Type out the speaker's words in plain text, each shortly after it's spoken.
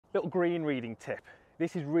Little green reading tip.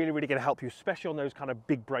 This is really going to help you, especially on those kind of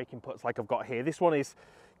big breaking putts like I've got here. This one is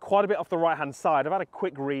quite a bit off the right-hand side. I've had a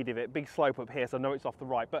quick read of it, big slope up here, so I know it's off the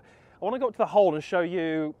right. But I want to go up to the hole and show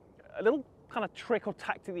you a little kind of trick or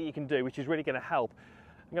tactic that you can do, which is really going to help.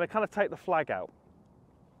 I'm going to kind of take the flag out.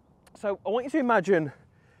 So I want you to imagine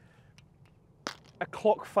a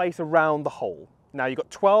clock face around the hole. Now you've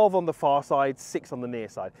got 12 on the far side, 6 on the near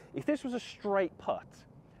side. If this was a straight putt,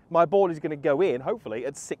 my ball is going to go in, hopefully,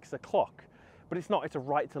 at 6 o'clock. But it's not, it's a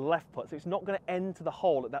right to left putt, so it's not going to enter the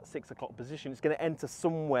hole at that 6 o'clock position. It's going to enter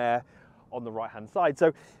somewhere on the right-hand side.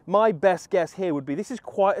 So my best guess here would be this is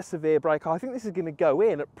quite a severe break. I think this is going to go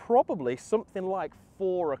in at probably something like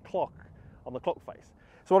 4 o'clock on the clock face.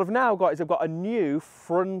 So what I've now got is I've got a new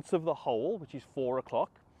front of the hole, which is 4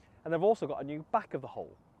 o'clock, and I've also got a new back of the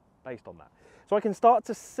hole based on that. So I can start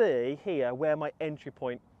to see here where my entry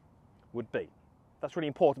point would be. That's really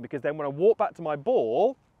important because then when I walk back to my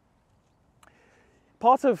ball,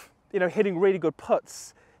 part of hitting really good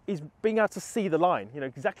putts is being able to see the line,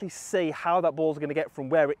 exactly see how that ball's going to get from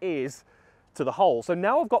where it is to the hole. So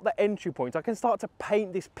now I've got the entry point, I can start to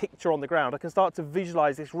paint this picture on the ground. I can start to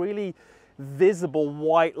visualize this really visible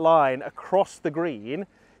white line across the green,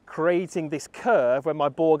 creating this curve when my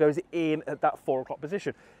ball goes in at that 4 o'clock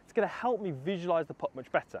position. It's going to help me visualize the putt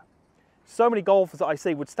much better. So many golfers that I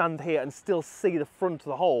see would stand here and still see the front of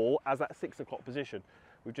the hole as that 6 o'clock position.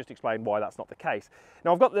 We've just explained why that's not the case.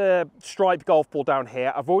 Now I've got the striped golf ball down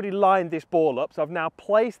here. I've already lined this ball up, so I've now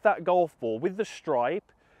placed that golf ball with the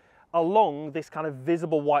stripe along this kind of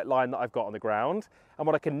visible white line that I've got on the ground. And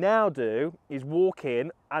what I can now do is walk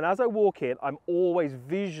in, and as I walk in, I'm always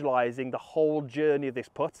visualizing the whole journey of this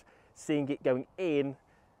putt, seeing it going in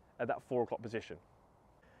at that 4 o'clock position.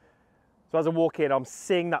 So as I walk in, I'm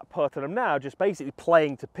seeing that putt, and I'm now just basically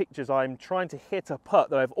playing to pictures. I'm trying to hit a putt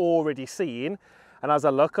that I've already seen, and as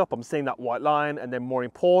I look up, I'm seeing that white line, and then more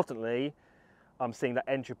importantly, I'm seeing that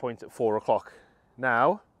entry point at 4 o'clock.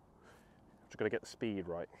 Now, I'm just going to get the speed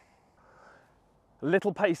right. A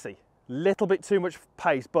little pacey, little bit too much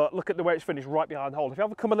pace, but look at the way it's finished right behind the hole. If you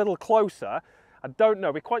ever come a little closer, I don't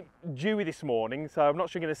know, we're quite dewy this morning, so I'm not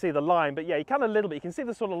sure you're going to see the line, but yeah, you can a little bit. You can see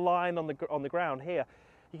the sort of line on the ground here.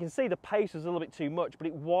 You can see the pace was a little bit too much, but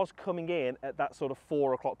it was coming in at that sort of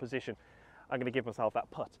 4 o'clock position. I'm going to give myself that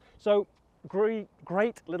putt. So great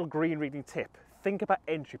little green reading tip. Think about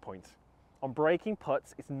entry points. On breaking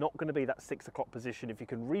putts, it's not going to be that 6 o'clock position. If you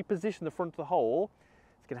can reposition the front of the hole,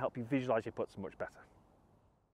 it's going to help you visualize your putts much better.